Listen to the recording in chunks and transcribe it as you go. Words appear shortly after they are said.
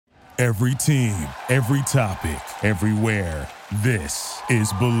Every team, every topic, everywhere. This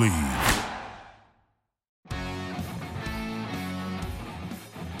is Believe.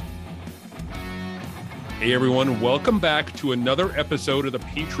 Hey everyone, welcome back to another episode of the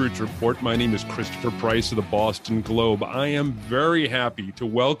Patriots Report. My name is Christopher Price of the Boston Globe. I am very happy to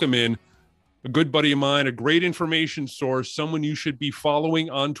welcome in a good buddy of mine, a great information source, someone you should be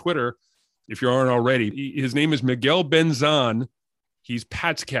following on Twitter if you aren't already. His name is Miguel Benzan. He's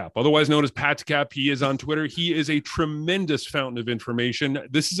Pat's Cap, otherwise known as Pat's Cap. He is on Twitter. He is a tremendous fountain of information.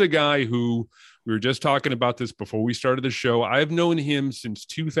 This is a guy who, we were just talking about this before we started the show. I've known him since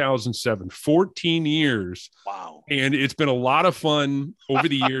 2007, 14 years. Wow. And it's been a lot of fun over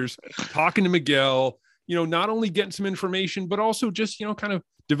the years talking to Miguel, not only getting some information, but also just, kind of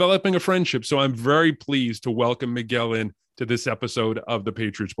developing a friendship. So I'm very pleased to welcome Miguel in to this episode of the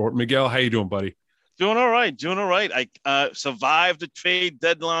Patriots Report. Miguel, how you doing, buddy? Doing all right. I survived the trade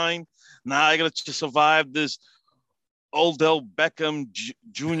deadline. Now I got to survive this Odell Beckham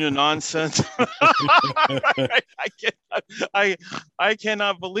Jr. nonsense. I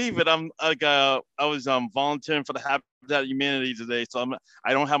cannot believe it. I was volunteering for the Habitat Humanity today, so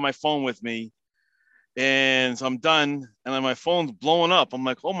I don't have my phone with me, and so I'm done. And then my phone's blowing up. I'm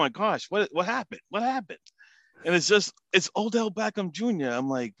like, oh my gosh, what happened? What happened? And it's Odell Beckham Jr. I'm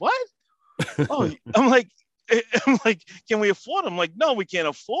like, what? Oh, I'm like, can we afford him? Like, no, we can't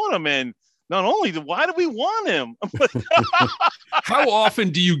afford him. And not only why do we want him? I'm like, How often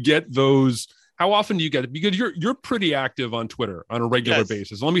do you get those? How often do you get it? Because you're pretty active on Twitter on a regular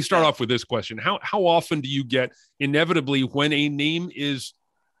basis. Let me start off with this question. How often do you get inevitably when a name is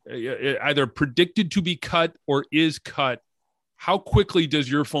either predicted to be cut or is cut? How quickly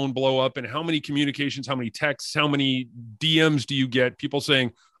does your phone blow up, and how many communications, how many texts, how many DMs do you get? People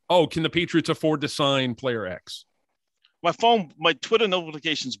saying, oh, can the Patriots afford to sign player X? My Twitter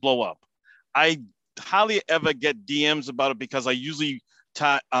notifications blow up. I hardly ever get DMs about it because I usually,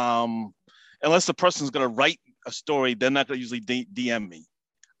 unless the person's going to write a story, they're not going to usually DM me.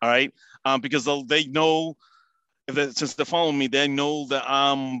 All right. Because they know, since they're following me, they know that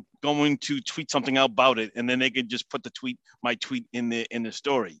I'm going to tweet something out about it. And then they can just put my tweet in the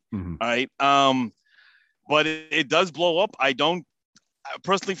story. Mm-hmm. All right. But it does blow up.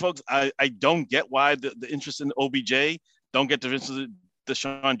 Personally, folks, I don't get why the interest in OBJ, don't get the interest in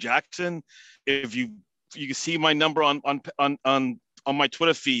Deshaun Jackson. If you can see my number on my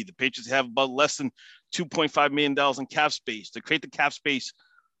Twitter feed, the Patriots have about less than $2.5 million in cap space. To create the cap space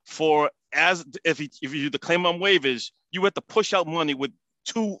if you do the claim on waivers, you have to push out money with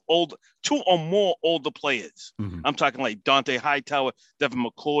two or more older players. Mm-hmm. I'm talking like Dante Hightower, Devin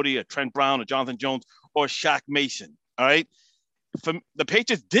McCourty, or Trent Brown, or Jonathan Jones, or Shaq Mason. All right. The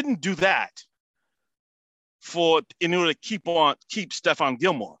Patriots didn't do that in order to keep Stephon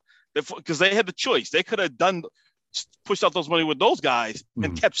Gilmore, because they had the choice. They could have pushed out those money with those guys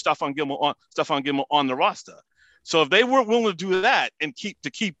and kept Stephon Gilmore on the roster. So if they weren't willing to do that and keep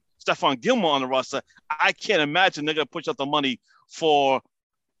Stephon Gilmore on the roster, I can't imagine they're going to push out the money for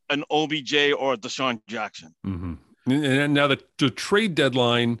an OBJ or a Deshaun Jackson. Mm-hmm. And now the trade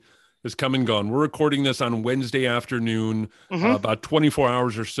deadline has come and gone. We're recording this on Wednesday afternoon, about 24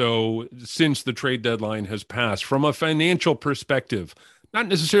 hours or so since the trade deadline has passed. From a financial perspective, not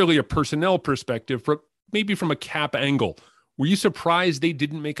necessarily a personnel perspective, but maybe from a cap angle, were you surprised they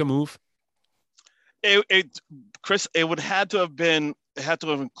didn't make a move? Chris, it would have to have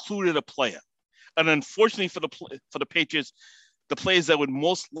included a player, and unfortunately for the Patriots, the players that would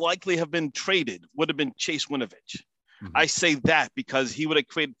most likely have been traded would have been Chase Winovich. Mm-hmm. I say that because he would have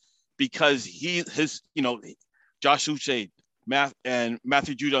created. Because Josh Uche, and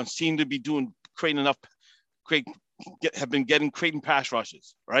Matthew Judon seem to be have been creating pass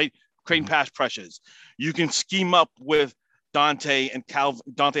rushes, right? Creating pass pressures. You can scheme up with Dante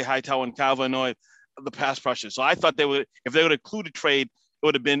Hightower and Calvin Noy, the pass pressures. So I thought if they would include a trade, it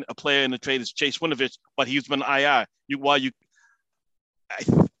would have been a player in the trade as Chase Winovich, but he's been IR.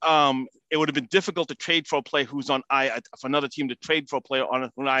 It would have been difficult to trade for a player who's on IR, for another team to trade for a player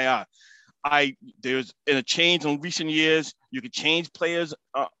on IR. There's in a change in recent years, you could change players,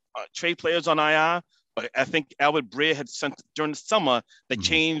 trade players on IR, but I think Albert Breer had sent during the summer, they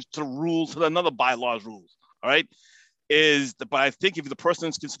changed the rules to another bylaws rules. All right. But I think if the person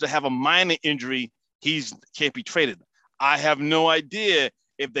is considered to have a minor injury, can't be traded. I have no idea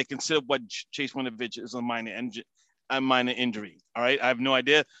if they consider what Chase Winovich is a minor injury. All right. I have no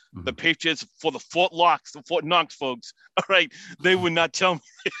idea. Mm-hmm. The Patriots, for the Fort Knox folks, all right, they would not tell me.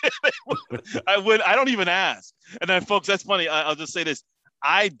 I don't even ask. And then, folks, that's funny. I'll just say this.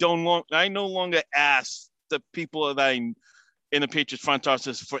 I no longer ask the people that in the Patriots front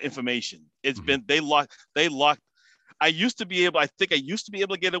office for information. It's been they locked. I used to be able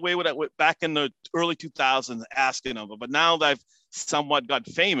to get away with it back in the early 2000s asking them, but now that I've somewhat got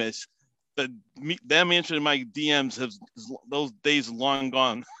famous, them answering my DMs those days long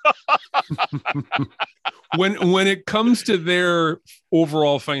gone. When it comes to their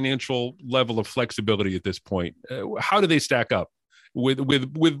overall financial level of flexibility at this point, how do they stack up with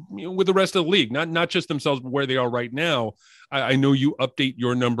the rest of the league? Not just themselves, but where they are right now. I know you update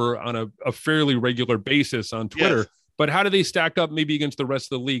your number on a fairly regular basis on Twitter. Yes. But how do they stack up maybe against the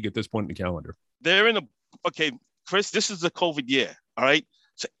rest of the league at this point in the calendar? They're okay, Chris, this is the COVID year, all right?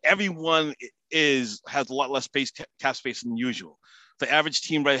 So everyone has a lot less cap space than usual. The average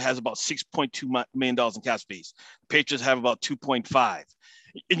team has about $6.2 million in cap space. The Patriots have about 2.5.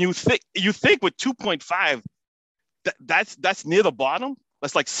 And you think with 2.5, that's near the bottom.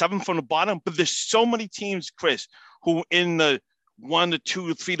 That's like 7 from the bottom. But there's so many teams, Chris, who in the $1 to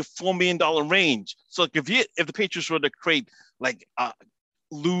 $2 to $3 to $4 million range. So if the Patriots were to create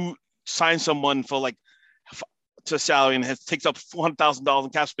sign someone for to salary and takes up $400,000 in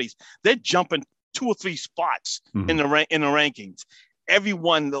cap space, they're jumping 2 or 3 spots in the rankings. A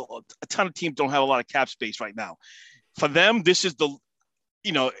ton of teams don't have a lot of cap space right now. For them, this is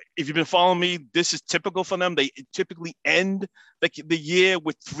if you've been following me, this is typical for them. They typically end the year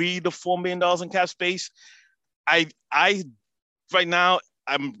with $3 to $4 million in cap space. Right now,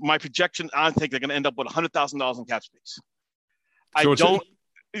 my projection, I think they're going to end up with $100,000 in cap space.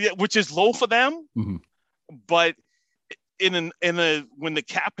 Which is low for them, but when the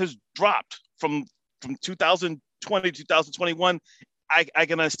cap has dropped from 2020 to 2021, I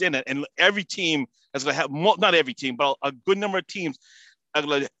can understand that. And every team is going to have not every team, but a good number of teams are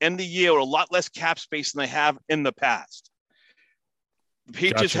going to end the year with a lot less cap space than they have in the past. The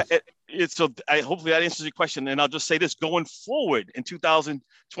Patriots. Gotcha. So hopefully that answers your question. And I'll just say this: going forward in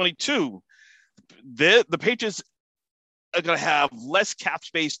 2022, the Patriots are going to have less cap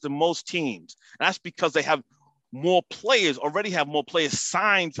space than most teams. And that's because they have already have more players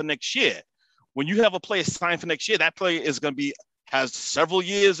signed for next year. When you have a player signed for next year, that player is going to has several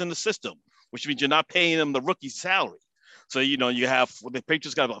years in the system, which means you're not paying them the rookie salary. So, you have the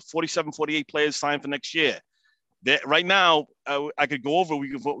Patriots got about 47, 48 players signed for next year. Right now, I could go over.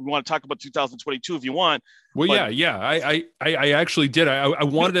 We want to talk about 2022 if you want. Well, yeah. I actually did. I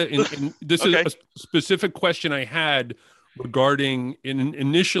wanted to. And this is a specific question I had regarding.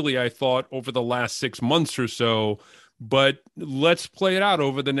 Initially, I thought over the last 6 months or so, but let's play it out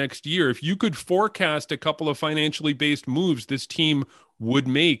over the next year. If you could forecast a couple of financially based moves this team would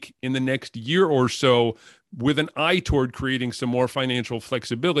make in the next year or so, with an eye toward creating some more financial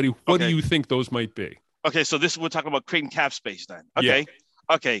flexibility, what do you think those might be? Okay, so we're talking about creating cap space then. Okay,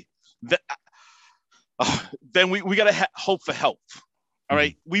 yeah. Okay. Then we got to hope for help. All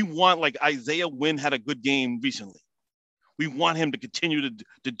right, we want, Isaiah Wynn had a good game recently. We want him to continue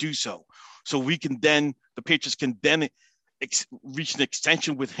to do so the Patriots can then reach an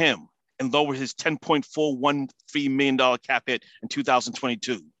extension with him and lower his $10.413 million cap hit in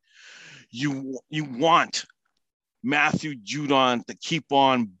 2022. You want Matthew Judon to keep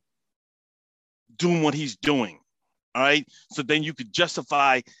on doing what he's doing, all right? So then you could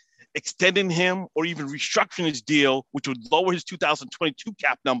justify extending him or even restructuring his deal, which would lower his 2022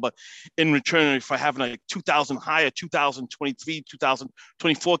 cap number in return for having a 2,000 higher 2023,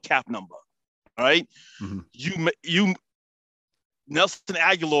 2024 cap number, all right? You Nelson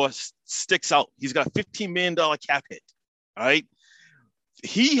Aguilar sticks out. He's got a $15 million cap hit, all right?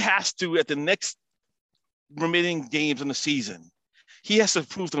 He has to, at the next remaining games in the season, he has to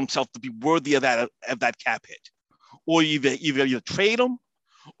prove to himself to be worthy of that cap hit, or either trade him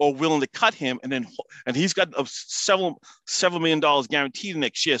or willing to cut him, and he's got several $million guaranteed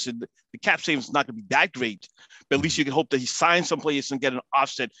next year. So the cap savings is not going to be that great, but at least you can hope that he signs someplace and get an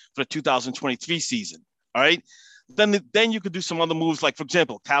offset for the 2023 season. All right, then you could do some other moves, like for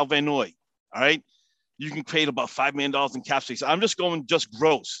example, Kyle Van Noy. All right, you can create about $5 million in cap savings. I'm just going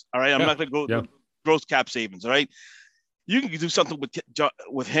gross. All right, I'm not going to go gross cap savings. All right. You can do something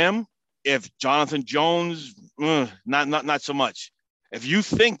with him. If Jonathan Jones, not so much. If you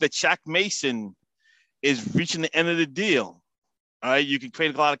think that Shaq Mason is reaching the end of the deal, all right, you can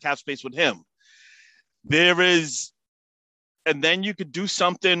create a lot of cap space with him. And then you could do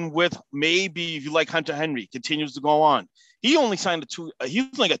something with, maybe if you like Hunter Henry, continues to go on. He only signed he's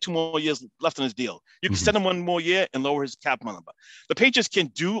only got 2 more years left in his deal. You can extend him 1 more year and lower his cap number. The Patriots can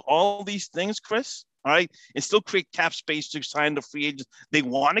do all these things, Chris, all right, and still create cap space to sign the free agents they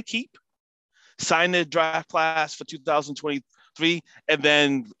want to keep, sign their draft class for 2023, and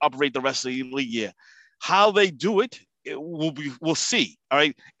then operate the rest of the league year. How they do it we'll see. All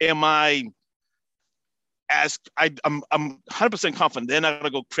right. I'm 100% confident they're not going to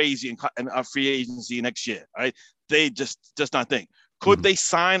go crazy in our free agency next year. All right. They just not think. Could they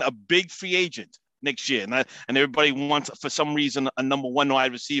sign a big free agent next year? And everybody wants, for some reason, a number one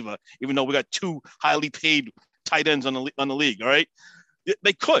wide receiver, even though we got two highly paid tight ends on the league. All right.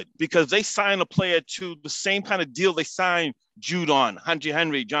 They could, because they sign a player to the same kind of deal they signed Judon, Hunter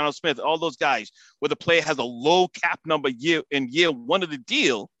Henry, John L. Smith, all those guys, where the player has a low cap number year one of the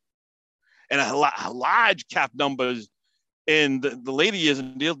deal, and a large cap numbers in the later years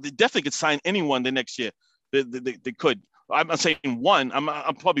in the deal. They definitely could sign anyone the next year. They could. I'm not saying one. I'm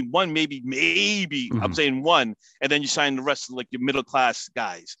probably one, maybe. Mm-hmm. I'm saying one, and then you sign the rest of like your middle class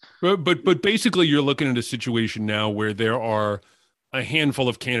guys. But basically, you're looking at a situation now where there are a handful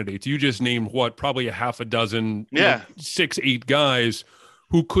of candidates. You just named probably a half a dozen, 6-8 guys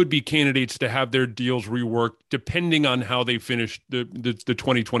who could be candidates to have their deals reworked depending on how they finish the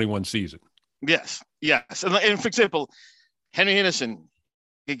 2021 season. Yes. And for example, Henry Henderson,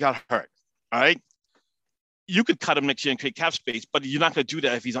 he got hurt. All right. You could cut him next year and create cap space, but you're not going to do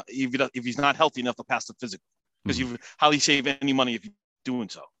that if he's not healthy enough to pass the physical, because you hardly save any money if you're doing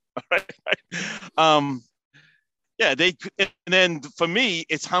so. Right? Yeah, and then for me,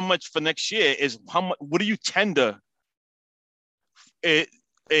 it's how much for next year is how much. What do you tender a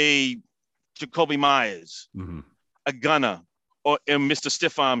Jacoby Myers, a Gunner, or a Mr.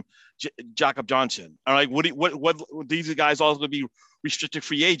 Stiff-Arm Jacob Johnson? All right, what these guys all going to be restricted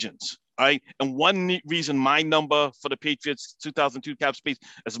free agents? All right, and one reason my number for the Patriots 2002 cap space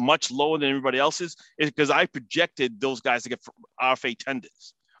is much lower than everybody else's is because I projected those guys to get RFA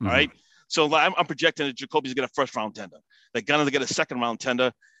tenders. All right. So I'm projecting that Jacoby's going to get a first-round tender, that Gunner's going to get a second-round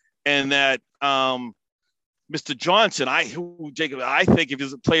tender, and that Mr. Johnson, I think if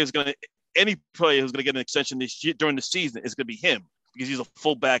his player is any player who's going to get an extension this year during the season is going to be him, because he's a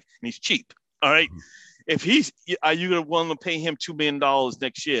fullback and he's cheap. All right. If are you going to willing to pay him $2 million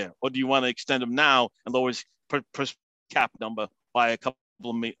next year, or do you want to extend him now and lower his per cap number by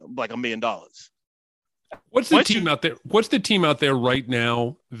 $1 million? What's the team out there? What's the team out there right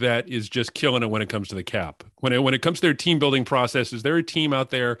now that is just killing it when it comes to the cap? When it comes to their team building process, is there a team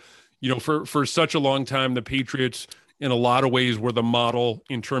out there? For such a long time, the Patriots, in a lot of ways, were the model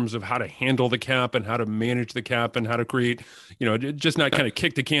in terms of how to handle the cap and how to manage the cap and how to create, just not kind of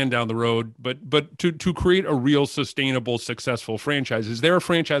kick the can down the road, but to create a real sustainable, successful franchise. Is there a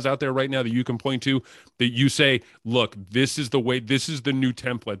franchise out there right now that you can point to that you say, look, this is the way, this is the new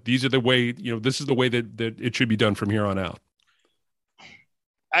template, these are the way, this is the way that it should be done from here on out?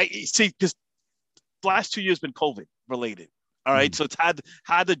 I see, because the last 2 years been COVID related. All right. So it's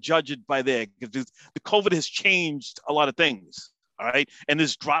hard to judge it by there, because the COVID has changed a lot of things. All right. And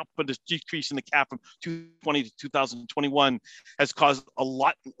this drop or this decrease in the cap from 2020 to 2021 has caused a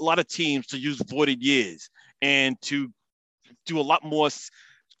lot of teams to use voided years and to do a lot more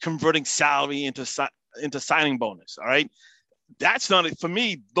converting salary into signing bonus. All right. That's not, for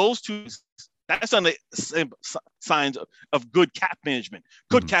me, those two, that's not the same signs of good cap management.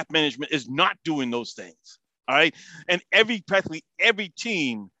 Good cap management is not doing those things. All right. And practically every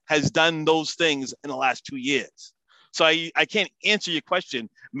team has done those things in the last 2 years. So I can't answer your question.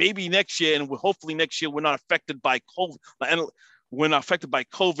 Maybe next year, and hopefully next year, we're not affected by COVID. And we're not affected by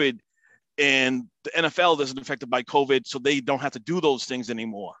COVID, and the NFL isn't affected by COVID, so they don't have to do those things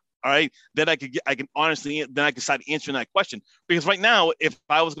anymore. All right. Then I can start answering that question. Because right now, if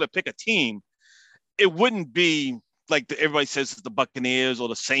I was going to pick a team, it wouldn't be like everybody says the Buccaneers or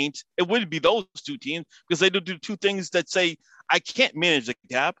the Saints. It wouldn't be those two teams, because they do two things that say, I can't manage the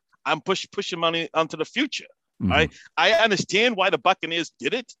cap. I'm pushing money onto the future. All right. I understand why the Buccaneers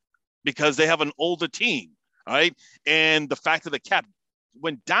did it, because they have an older team. All right. And the fact that the cap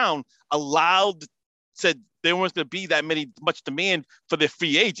went down said there wasn't going to be that much demand for their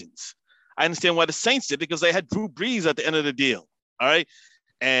free agents. I understand why the Saints did, because they had Drew Brees at the end of the deal. All right.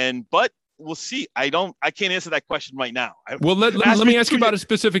 But we'll see. I can't answer that question right now. Well, let me ask you about a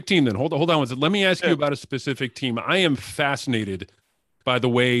specific team then. Hold on. Let me ask you about a specific team. I am fascinated by the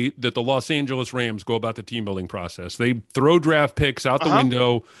way that the Los Angeles Rams go about the team building process. They throw draft picks out the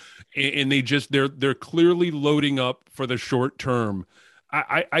window, and they're clearly loading up for the short term.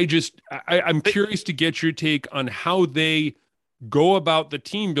 I'm curious to get your take on how they go about the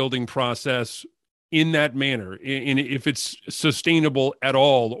team building process in that manner, and if it's sustainable at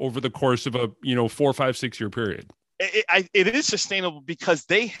all over the course of a 4, 5, 6 year period. It is sustainable because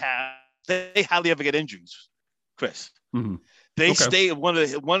they hardly ever get injuries, Chris. They stay. One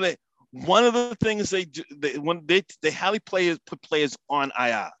of the things they do, they hardly put players on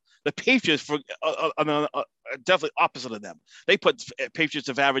IR. The Patriots definitely opposite of them. They put Patriots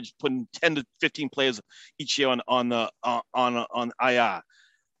have averaged putting 10 to 15 players each year on IR.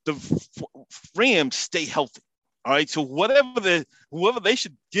 The Rams stay healthy. All right, so whoever they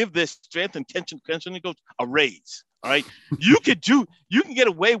should give this strength and tension coach a raise. All right, you can get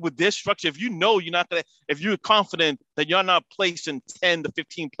away with this structure if if you're confident that you're not placing 10 to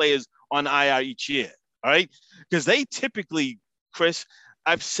 15 players on IR each year. All right, because they typically, Chris,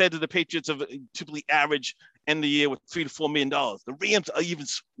 I've said that the Patriots have typically average end the year with $3 to $4 million. The Rams are even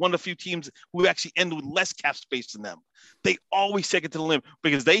one of the few teams who actually end with less cap space than them. They always take it to the limit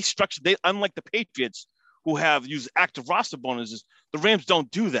because they unlike the Patriots who have used active roster bonuses, the Rams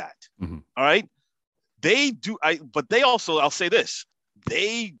don't do that. Mm-hmm. All right. They do. But they also, I'll say this,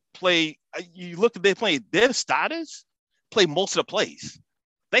 they play, you look at their play, their starters play most of the plays.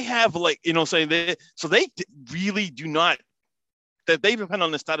 They have they really do not, that they depend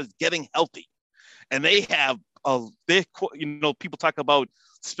on the starters getting healthy. And they have, people talk about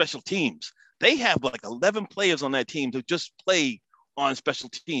special teams. They have like 11 players on that team to just play on special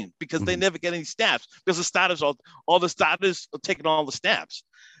teams because they never get any snaps because all the starters are taking all the snaps.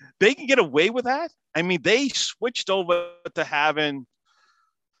 They can get away with that. I mean, they switched over to having,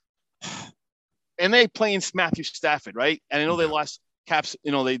 and they playing Matthew Stafford, right? And I know they lost caps,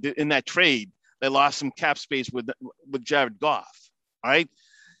 they did in that trade, they lost some cap space with Jared Goff. All right.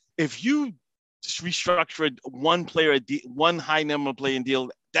 If you restructured one high number playing deal,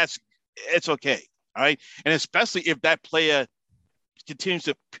 it's okay. All right. And especially if that player continues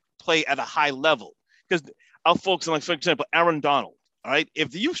to play at a high level, because I'll focus on, like, for example, Aaron Donald. All right.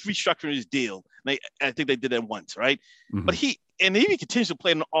 If you restructure his deal, I think they did that once. Right. Mm-hmm. But he continues to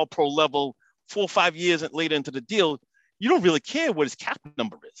play at an all pro level 4 or 5 years later into the deal. You don't really care what his cap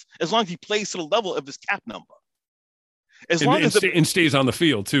number is, as long as he plays to the level of his cap number. And stays on the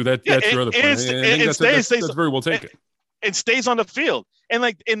field too. That's your other point. I think that's very well taken. And stays on the field. And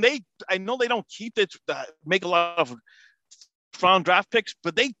I know they don't keep it, make a lot of round draft picks,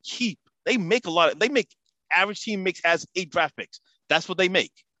 but average team has 8 draft picks. That's what they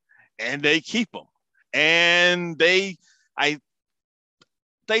make, and they keep them. And they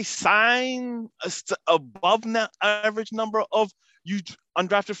sign above average number of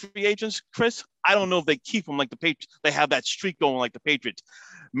undrafted free agents, Chris. I don't know if they keep them like the Patriots. They have that streak going like the Patriots.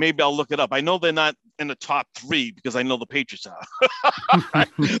 Maybe I'll look it up. I know they're not in the top 3 because I know the Patriots are.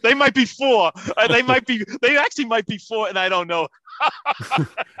 They might be 4. They actually might be 4, and I don't know.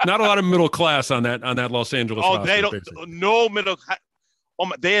 Not a lot of middle class on that Los Angeles. Oh, they don't. No middle.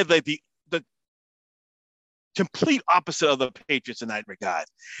 They're the complete opposite of the Patriots in that regard.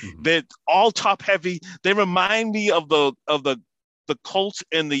 Mm-hmm. They're all top heavy. They remind me of the Colts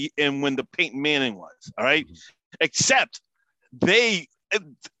and when the Peyton Manning was. All right, mm-hmm. Except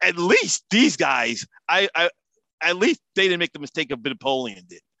at least these guys, at least they didn't make the mistake of Napoleon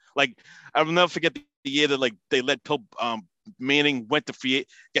did. Like, I will never forget the year that they let Manning went to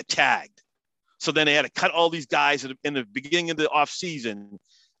get tagged. So then they had to cut all these guys in the beginning of the offseason,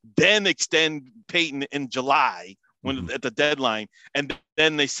 then extend Peyton in July at the deadline, and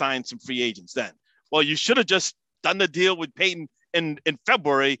then they signed some free agents then. Well, you should have just done the deal with Peyton in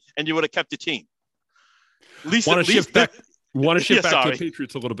February, and you would have kept your team. Want to shift back to the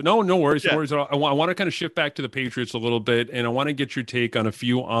Patriots a little bit? No worries. Yeah. No worries. I want to kind of shift back to the Patriots a little bit, and I want to get your take on a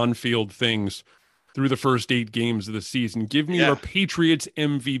few on-field things through the first 8 games of the season. Give me your Patriots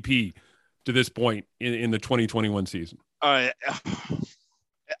MVP to this point in the 2021 season. All right.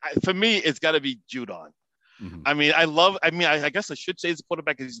 For me, it's got to be Judon. Mm-hmm. I guess I should say he's a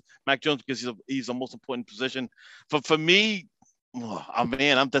quarterback because he's Mac Jones because he's the most important position. For me,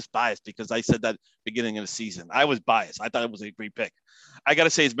 I'm just biased because I said that beginning of the season. I was biased. I thought it was a great pick. I got to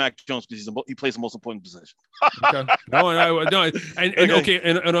say it's Mac Jones because he plays the most important position. Okay.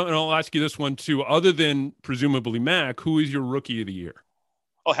 And I'll ask you this one too. Other than presumably Mac, who is your rookie of the year?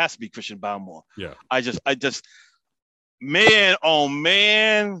 Oh, it has to be Christian Barmore. Yeah. I just, man, oh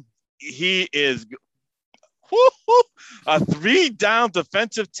man, he is a 3-down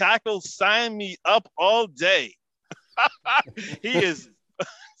defensive tackle. Sign me up all day. He is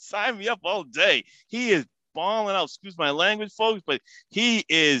sign me up all day. He is balling out. Excuse my language, folks, but he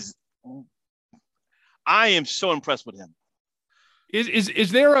is. I am so impressed with him.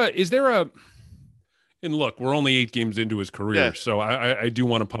 Is there a? And look, we're only 8 games into his career, so I do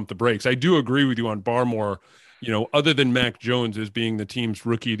want to pump the brakes. I do agree with you on Barmore. Other than Mac Jones as being the team's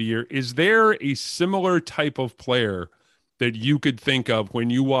rookie of the year, is there a similar type of player that you could think of when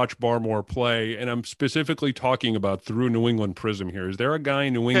you watch Barmore play? And I'm specifically talking about through New England prism here. Is there a guy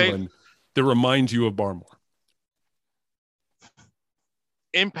in New England that reminds you of Barmore?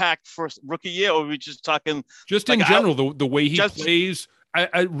 impact first rookie year, or are we just talking just in general, the way he plays?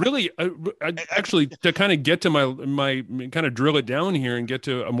 I actually, to kind of get to my kind of drill it down here and get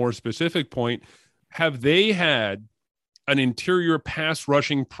to a more specific point, have they had an interior pass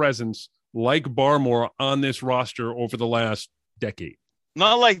rushing presence like Barmore on this roster over the last decade?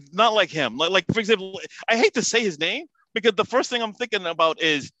 Not like him. Like for example, I hate to say his name because the first thing I'm thinking about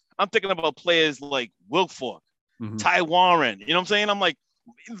players like Wilfork, Ty Warren. You know what I'm saying? I'm like,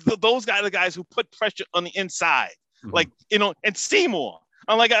 those guys are the guys who put pressure on the inside, like, you know, and Seymour.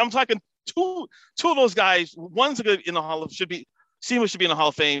 I'm talking two of those guys. One's in the Hall of Seymour should be in the Hall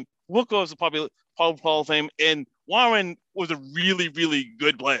of Fame. Wilfork is probably Hall of Fame, and Warren was a really, really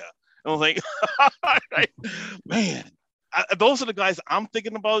good player. And I was like, man, those are the guys I'm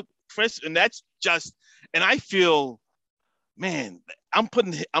thinking about, Chris. And that's just, and I feel, man, I'm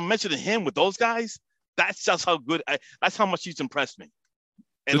mentioning him with those guys. That's just how good. That's how much he's impressed me.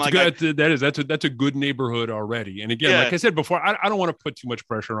 And that's good. That's a good neighborhood already. And again, like I said before, I don't want to put too much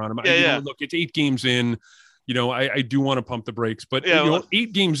pressure on him. Look, it's 8 games in. You know, I do want to pump the brakes, but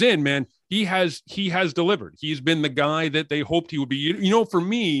 8 games in, man, he has delivered. He's been the guy that they hoped he would be. You know, for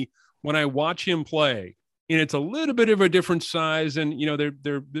me, when I watch him play, and it's a little bit of a different size, and you know,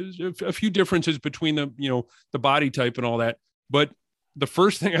 there's a few differences between the body type and all that. But the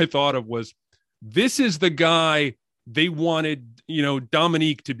first thing I thought of was, this is the guy they wanted, you know,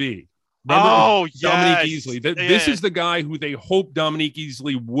 Dominique to be. Remember Dominique Easley? This is the guy who they hoped Dominique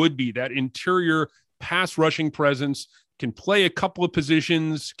Easley would be. That interior pass rushing presence, can play a couple of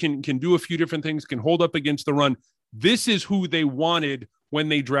positions, can do a few different things, can hold up against the run. This is who they wanted when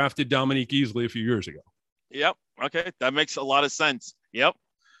they drafted Dominique Easley a few years ago. Yep. Okay. That makes a lot of sense. Yep.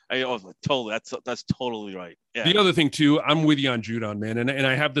 Totally. That's totally right. Yeah. The other thing too, I'm with you on Judon, man. And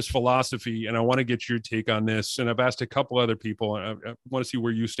I have this philosophy, and I want to get your take on this. And I've asked a couple other people, and I want to see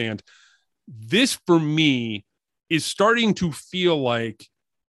where you stand. This, for me, is starting to feel like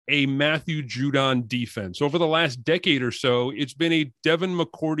a Matthew Judon defense. Over the last decade or so, it's been a Devin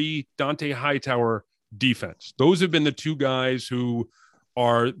McCourty, Dante Hightower defense. Those have been the two guys who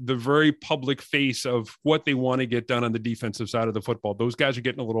are the very public face of what they want to get done on the defensive side of the football. Those guys are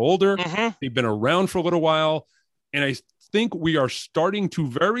getting a little older. They've been around for a little while. And I think we are starting to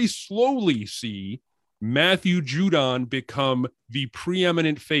very slowly see Matthew Judon become the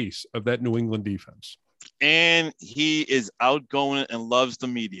preeminent face of that New England defense. And he is outgoing and loves the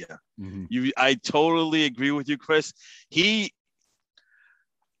media. I totally agree with you, Chris.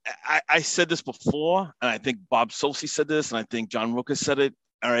 I said this before, and I think Bob Sosey said this, and I think John Rooker said it.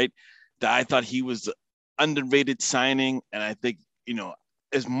 All right, that I thought he was the underrated signing, and I think, you know,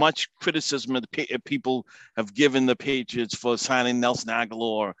 as much criticism of people have given the Patriots for signing Nelson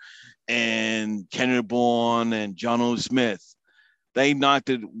Aguilar and Kenny Bourne and John O. Smith, they knocked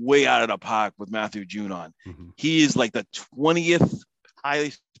it way out of the park with Matthew Judon. He is like the 20th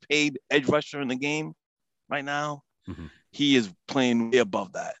highest paid edge rusher in the game right now. He is playing way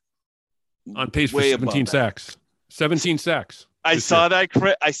above that. On pace for 17 sacks. 17 sacks. I saw that.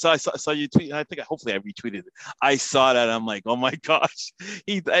 I saw you tweet. I think hopefully I retweeted it. I saw that. I'm like, oh my gosh,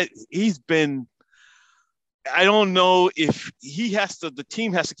 he's been. I don't know if the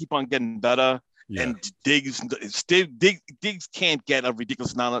team has to keep on getting better. Yeah. And Diggs can't get a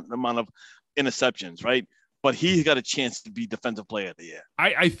ridiculous amount of interceptions, right? But he's got a chance to be defensive player of the year.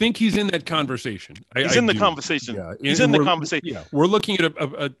 I think he's in that conversation. He's in the conversation. Yeah. He's in the conversation. Yeah, we're looking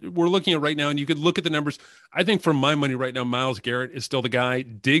at right now, and you could look at the numbers. I think for my money right now, Myles Garrett is still the guy.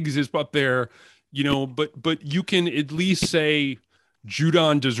 Diggs is up there, you know, but you can at least say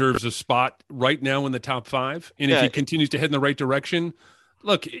Judon deserves a spot right now in the top 5, and if he continues to head in the right direction.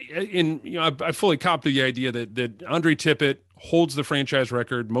 Look, I fully cop to the idea that Andre Tippett holds the franchise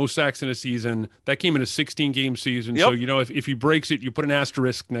record, most sacks in a season. That came in a 16-game season. Yep. So, you know, if he breaks it, you put an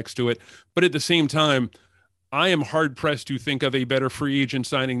asterisk next to it. But at the same time, I am hard-pressed to think of a better free agent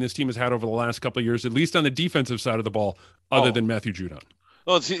signing this team has had over the last couple of years, at least on the defensive side of the ball, other than Matthew Judon.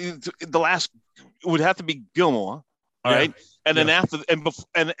 Well, the last would have to be Gilmore, all right? And then after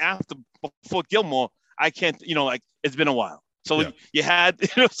before Gilmore, I can't, you know, like it's been a while. So you had, you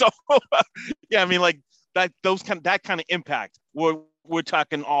know, I mean, like that kind of impact. We're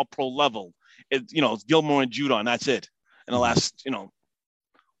talking all pro level. It's Gilmore and Judon. That's it. In the last,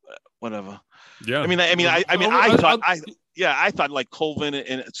 whatever. Yeah. I thought like Colvin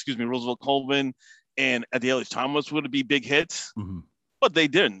and Roosevelt Colvin and Adelius Thomas would be big hits, but they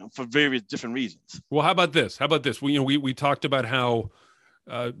didn't for various different reasons. Well, how about this? We talked about how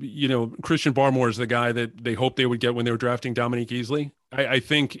Christian Barmore is the guy that they hoped they would get when they were drafting Dominique Easley. I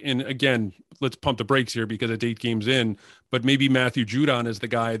think, and again, let's pump the brakes here because it's 8 games in, but maybe Matthew Judon is the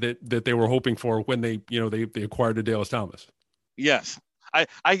guy that they were hoping for when they acquired Adalys Thomas. Yes. I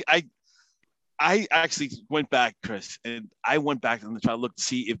actually went back, Chris, and I went back and tried to look to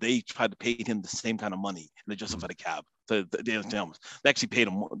see if they tried to pay him the same kind of money and they justified the cap. The Adalys Thomas. They actually paid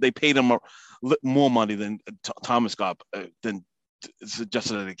him. They paid him more money than Thomas got than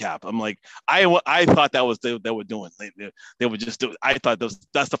suggested the cap. I'm like, I thought that was they were doing. They would just do. I thought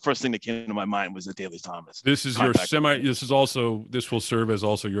that's the first thing that came to my mind was Adalys Thomas. This is this will serve as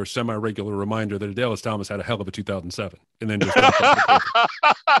also your semi-regular reminder that Adalys Thomas had a hell of a 2007, and then just.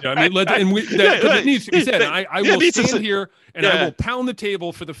 It needs to be said. I will stand here and I will pound the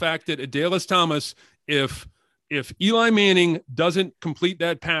table for the fact that Adalys Thomas, if Eli Manning doesn't complete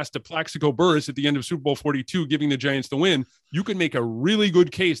that pass to Plaxico Burress at the end of Super Bowl 42, giving the Giants the win, you could make a really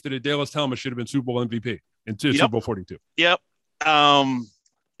good case that Adalys Thomas should have been Super Bowl MVP in Super Bowl 42. Yep. I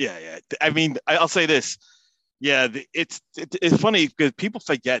mean, I'll say this. Yeah, it's funny because people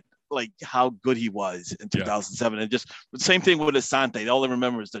forget like how good he was in 2007, and just the same thing with Asante. All they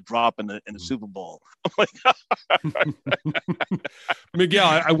remember is the drop in the Super Bowl. I'm like, Miguel,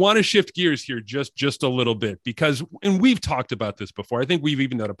 I want to shift gears here just a little bit because, and we've talked about this before. I think we've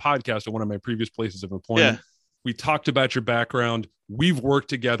even done a podcast at one of my previous places of employment. Yeah. We talked about your background. We've worked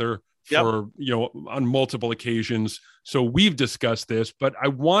together for on multiple occasions, so we've discussed this. But I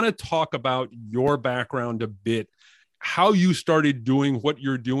want to talk about your background a bit. How you started doing what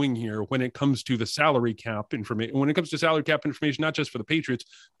you're doing here when it comes to the salary cap information, not just for the Patriots,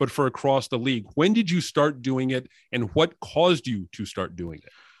 but for across the league. When did you start doing it and what caused you to start doing it?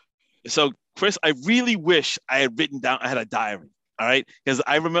 So, Chris, I really wish I had written down, I had a diary. All right. Because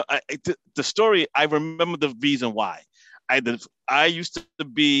I remember the story. I remember the reason why. I used to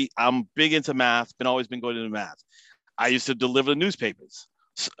be, I'm big into math, always been going into math. I used to deliver the newspapers.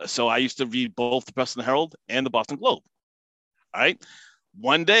 So I used to read both the Boston Herald and the Boston Globe. All right.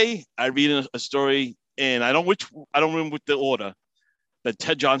 One day I read a story, and I don't remember the order, that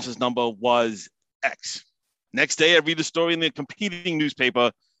Ted Johnson's number was X. Next day I read a story in the competing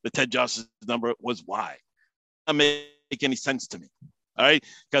newspaper that Ted Johnson's number was Y. That doesn't make any sense to me. All right.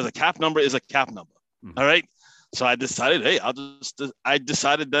 Because a cap number is a cap number. Mm-hmm. All right. So I decided, I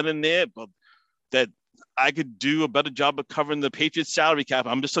decided then and there, but that I could do a better job of covering the Patriots salary cap.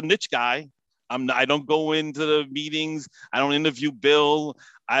 I'm just a niche guy. I don't go into the meetings. I don't interview Bill.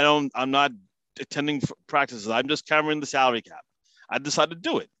 I'm not attending practices. I'm just covering the salary cap. I decided to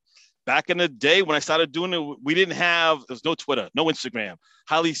do it. Back in the day when I started doing it, there was no Twitter, no Instagram,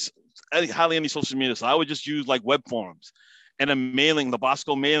 hardly any social media. So I would just use like web forums and the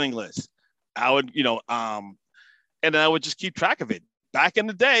Bosco mailing list. I would, and then I would just keep track of it. Back in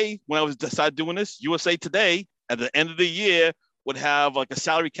the day when I decided doing this, USA Today at the end of the year would have like a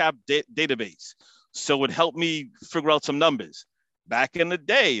salary cap database. So it would help me figure out some numbers. Back in the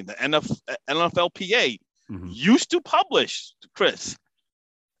day, the NFLPA used to publish, Chris,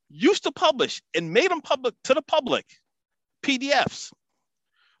 and made them public to the public, PDFs,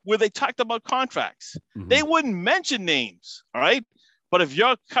 where they talked about contracts. Mm-hmm. They wouldn't mention names, all right? But if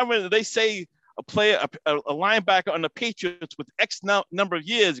you're covering, they say a player, a linebacker on the Patriots with X number of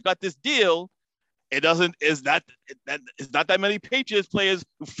years got this deal, is not that many Patriots players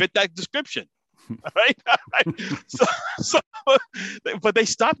who fit that description. All right. But they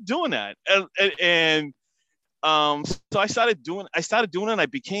stopped doing that. So I started doing it, and I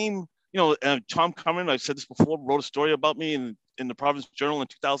became, Tom Cummin, I've said this before, wrote a story about me in the Providence Journal in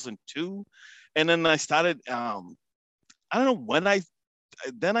 2002. And then I started, I don't know when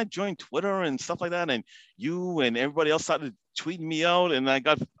then I joined Twitter and stuff like that. And you and everybody else started tweeting me out, and I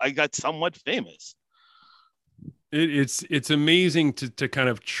got somewhat famous. It's amazing to kind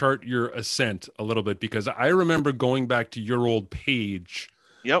of chart your ascent a little bit, because I remember going back to your old page.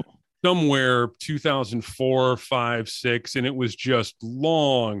 Yep. Somewhere 2004, 5, 6, and it was just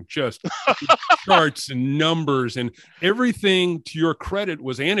long, just charts and numbers, and everything, to your credit,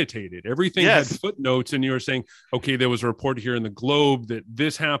 was annotated. Everything had footnotes, and you were saying, okay, there was a report here in the Globe that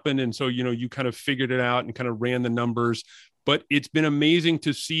this happened, and so you kind of figured it out and kind of ran the numbers. But it's been amazing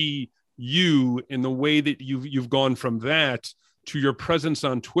to see you in the way that you've gone from that to your presence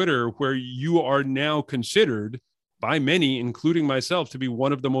on Twitter, where you are now considered by many, including myself, to be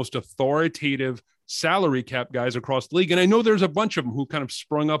one of the most authoritative salary cap guys across the league. And I know there's a bunch of them who kind of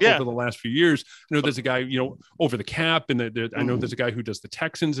sprung up over the last few years. I know there's a guy, over the cap, and I know there's a guy who does the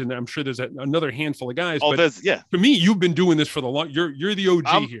Texans, and I'm sure there's another handful of guys. But to me, you've been doing this for the long. You're the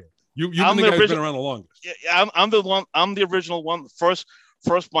OG here. You've been the guy who's been around the longest. Yeah, I'm the original one.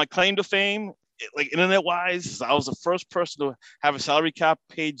 my claim to fame, like internet wise, I was the first person to have a salary cap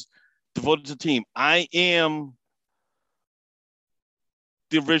page devoted to the team. I am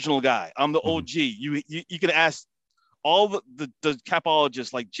the original guy. I'm the OG. You can ask all the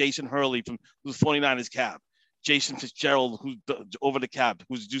capologists like Jason Hurley from who's 49ers cap, Jason Fitzgerald who's over the cap,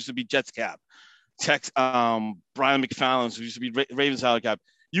 who's used to be Jets cap, Brian McFarland who used to be Ravens salary cap.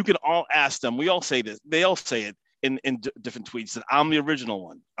 You can all ask them. We all say this. They all say it in different tweets that I'm the original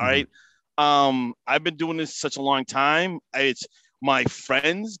one. All right. I've been doing this such a long time. It's my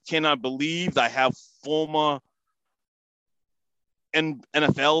friends cannot believe that I have former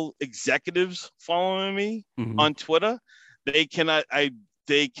NFL executives following me on Twitter. They cannot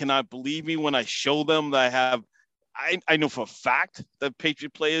believe me when I show them that I have. I know for a fact that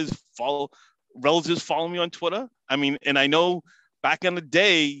Patriot players relatives follow me on Twitter. I mean, and I know back in the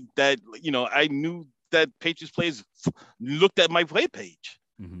day that I knew that Patriots players looked at my play page.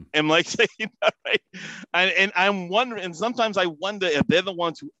 And like saying that, right? And I'm wondering, and sometimes I wonder if they're the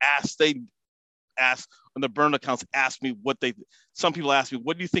ones who ask on the burner accounts, some people ask me,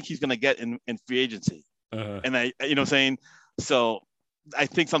 what do you think he's going to get in free agency? And I, saying, so I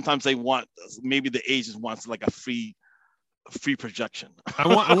think sometimes maybe the agents wants like a free projection.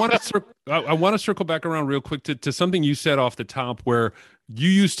 I want to circle back around real quick to something you said off the top where you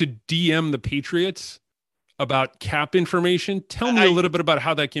used to DM the Patriots about cap information. Tell me a little bit about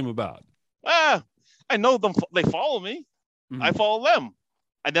how that came about. I know them. They follow me. I follow them.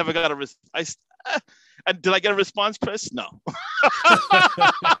 I never got did I get a response, Chris? No.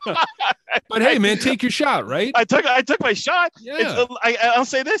 But hey, man, take your shot, right? I took my shot. Yeah. I'll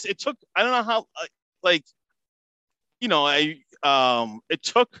say this. It took, I don't know how, it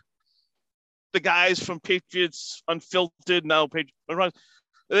took the guys from Patriots Unfiltered, now Patriots,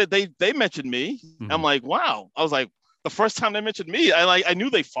 they mentioned me. I'm like, wow. I was like, the first time they mentioned me, I knew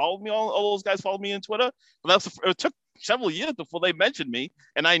they followed me. All those guys followed me on Twitter. But it took several years before they mentioned me,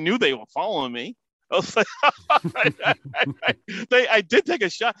 and I knew they were following me. I was like, I did take a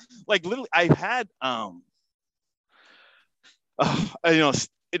shot. Like literally, I've had I've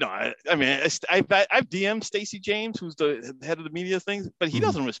DM'd Stacey James, who's the head of the media things, but he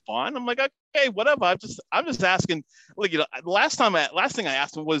doesn't respond. I'm like, okay, whatever. I'm just asking. Like, last thing I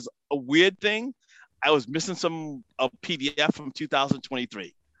asked him was a weird thing. I was missing a PDF from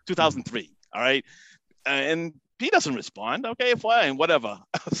 2003. All right, and he doesn't respond. Okay, fine, whatever.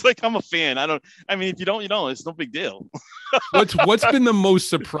 I was like, I'm a fan. If you don't, it's no big deal. What's been the most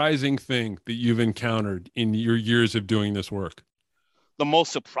surprising thing that you've encountered in your years of doing this work? The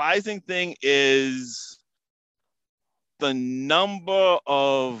most surprising thing is the number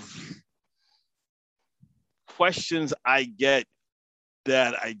of questions I get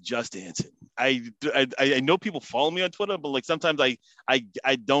that I just answered. I know people follow me on Twitter, but like sometimes I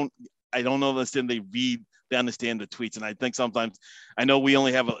don't understand. They understand the tweets, and I think sometimes I know we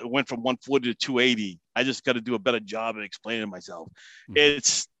only went from 140 to 280. I just got to do a better job at explaining myself.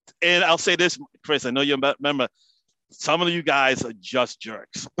 And I'll say this, Chris. I know you remember. Some of you guys are just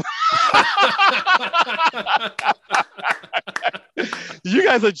jerks. You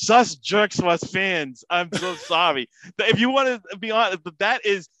guys are just jerks to us fans. I'm so sorry. If you want to be honest, but that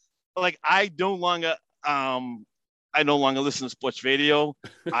is like, I no longer listen to sports radio.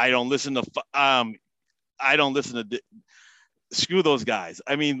 I don't listen to screw those guys.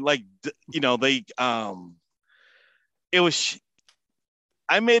 I mean, like, I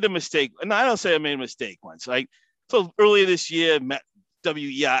made a mistake. And I don't say I made a mistake once. Like, so earlier this year,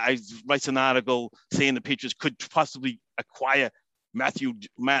 WEI writes an article saying the Patriots could possibly acquire Matt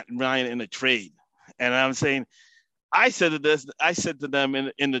Ryan in a trade. And I'm saying, I said to them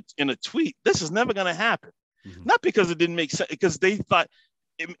in a tweet, this is never going to happen. Not because it didn't make sense, because they thought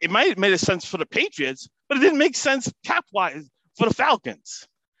it might have made sense for the Patriots, but it didn't make sense cap-wise for the Falcons.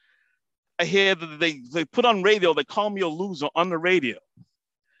 I hear that they put on radio, they call me a loser on the radio.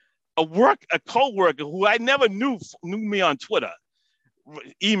 A co-worker who I never knew me on Twitter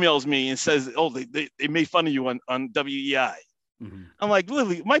emails me and says, "Oh, they made fun of you on WEI." I'm like,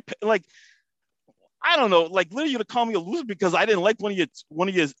 literally, I don't know, like literally to call me a loser because I didn't like one of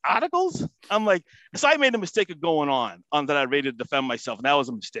your articles. I'm like, so I made a mistake of going on that I rated to defend myself, and that was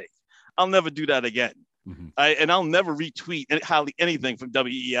a mistake. I'll never do that again. And I'll never retweet hardly anything from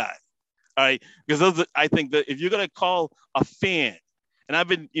WEI. All right, because I think that if you're gonna call a fan, and I've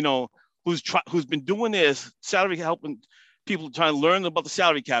been, who's been doing this salary, helping people trying to learn about the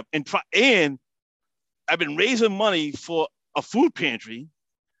salary cap, and I've been raising money for a food pantry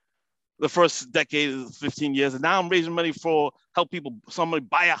the first decade, 15 years, and now I'm raising money for somebody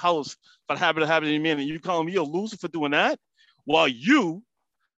buy a house for having a man, and you calling me a loser for doing that, while you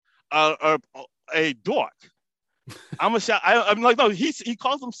a dork. I'm like, no, he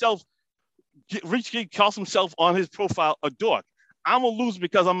calls himself, Rich Kid calls himself on his profile a dork. I'm a loser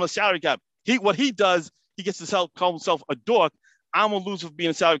because I'm a salary cap. What he does, he gets to call himself a dork. I'm a loser for being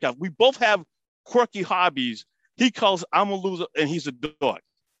a salary cap. We both have quirky hobbies. He calls I'm a loser and he's a dork.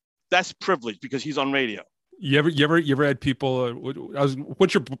 That's privilege because he's on radio. You ever had people?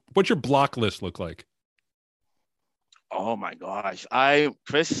 What's your block list look like? Oh my gosh,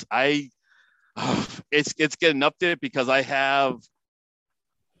 Chris, it's getting up there because I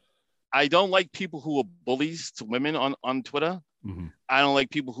don't like people who are bullies to women on Twitter. Mm-hmm. I don't like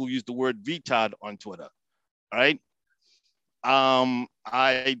people who use the word retard on Twitter. All right.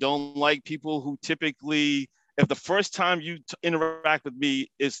 I don't like people who typically, if the first time you interact with me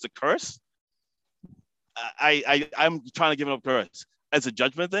is to curse, I'm trying to give it up curse as a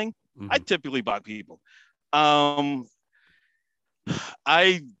judgment thing. Mm-hmm. I typically block people. I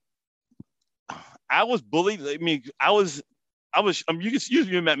was bullied. I mean,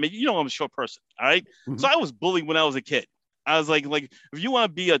 you met me. You know, I'm a short person. All right. Mm-hmm. So I was bullied when I was a kid. I was like, if you want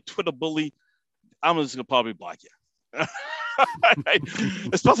to be a Twitter bully, I'm just gonna probably block you. Right?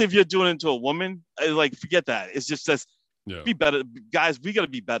 Especially if you're doing it to a woman. Like, forget that. It's just says, be better, guys. We got to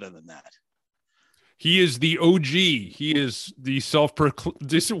be better than that. He is the OG. He is the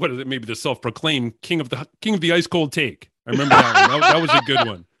maybe the self-proclaimed king of the ice cold take. I remember that one. That was a good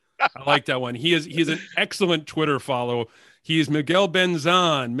one. I like that one. He is an excellent Twitter follow. He is Miguel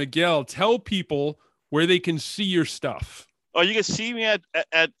Benzan. Miguel, tell people where they can see your stuff. Oh, you can see me on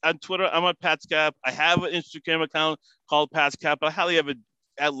Twitter. I'm on Pat's Cap. I have an Instagram account called Pat's Cap. I hardly ever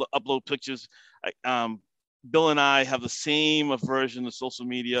upload pictures. Bill and I have the same aversion to social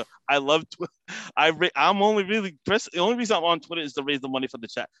media. I love Twitter. I'm only really, Chris, the only reason I'm on Twitter is to raise the money for the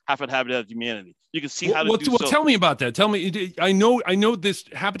Habitat of Humanity. You can see how to do so. Tell me about that. Tell me. I know this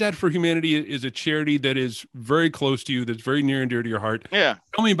Habitat for Humanity is a charity that is very close to you, that's very near and dear to your heart. Yeah.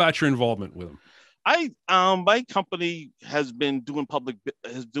 Tell me about your involvement with them. My company has been doing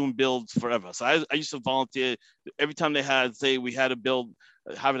builds forever. So I used to volunteer every time we had a build,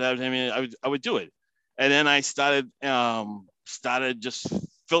 Habitat for Humanity, I would do it. And then I started just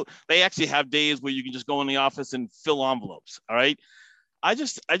fill. They actually have days where you can just go in the office and fill envelopes. All right. I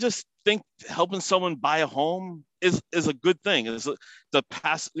just think helping someone buy a home is a good thing. It's to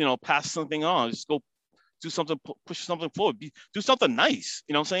pass something on. Just go do something, push something forward, do something nice.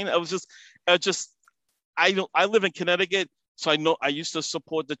 You know what I'm saying? I live in Connecticut, so I know I used to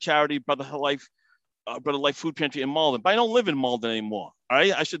support the charity Brother Life Food Pantry in Malden, but I don't live in Malden anymore. All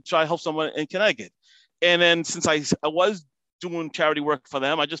right. I should try to help someone in Connecticut. And then since I was doing charity work for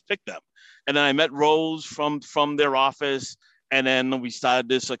them, I just picked them. And then I met Rose from their office. And then we started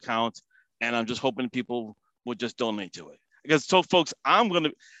this account. And I'm just hoping people would just donate to it. Because so folks, I'm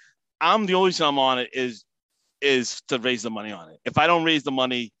the only reason I'm on it is to raise the money on it. If I don't raise the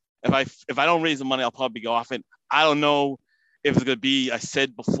money, if I don't raise the money, I'll probably go off it. I don't know if it's gonna be, I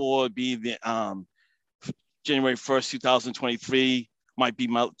said before, be the January 1st, 2023 might be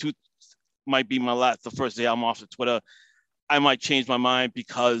the first day I'm off of Twitter. I might change my mind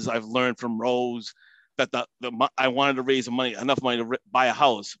because I've learned from Rose that I wanted to raise enough money to buy a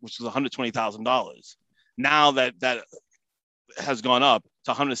house, which was $120,000. Now that has gone up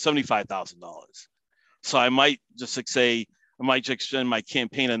to $175,000. So I might just extend my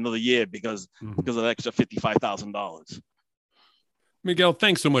campaign another year because of the extra $55,000. Miguel,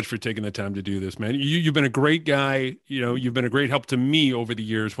 thanks so much for taking the time to do this, man. You've been a great guy. You've been a great help to me over the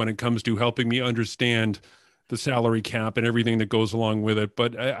years when it comes to helping me understand the salary cap and everything that goes along with it.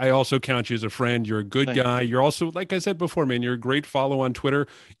 But I also count you as a friend. You're a good guy. You're also, like I said before, man, you're a great follow on Twitter.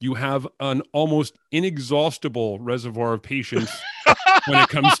 You have an almost inexhaustible reservoir of patience when it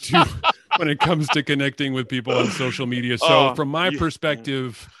comes to connecting with people on social media. So from my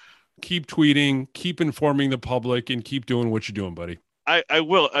perspective, keep tweeting, keep informing the public, and keep doing what you're doing, buddy. I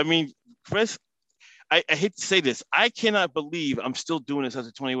will. I mean, Chris, I hate to say this. I cannot believe I'm still doing this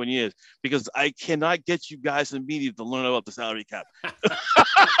after 21 years because I cannot get you guys in the media to learn about the salary cap.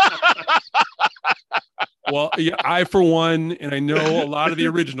 Well, yeah, I, for one, and I know a lot of the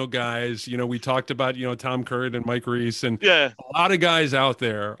original guys, we talked about, Tom Curran and Mike Reese and a lot of guys out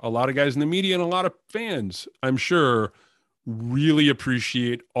there, a lot of guys in the media and a lot of fans, I'm sure, really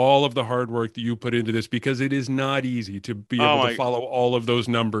appreciate all of the hard work that you put into this because it is not easy to be able to follow all of those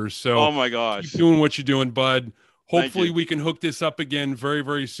numbers. So oh my gosh, keep doing what you're doing, bud. Hopefully we can hook this up again very,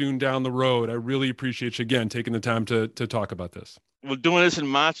 very soon down the road. I really appreciate you again taking the time to talk about this. We're doing this in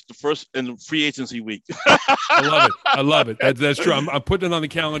March, the first in free agency week. I love it. That's true. I'm putting it on the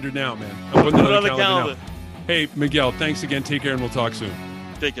calendar now, man. I'm putting it on the calendar now. Hey, Miguel, thanks again. Take care, and we'll talk soon.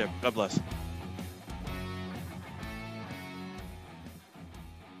 Take care. God bless.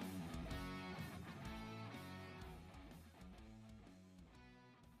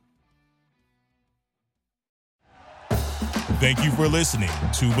 Thank you for listening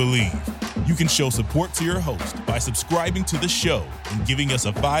to Believe. You can show support to your host by subscribing to the show and giving us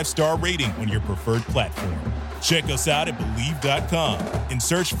a 5-star rating on your preferred platform. Check us out at Believe.com and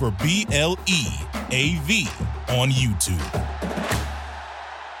search for BLEAV on YouTube.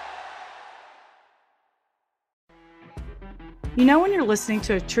 You know when you're listening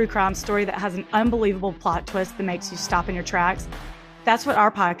to a true crime story that has an unbelievable plot twist that makes you stop in your tracks? That's what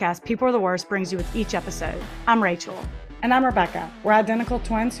our podcast, People Are the Worst, brings you with each episode. I'm Rachel. And I'm Rebecca. We're identical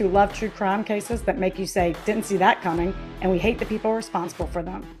twins who love true crime cases that make you say, didn't see that coming, and we hate the people responsible for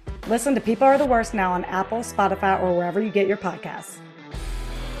them. Listen to People Are the Worst now on Apple, Spotify, or wherever you get your podcasts.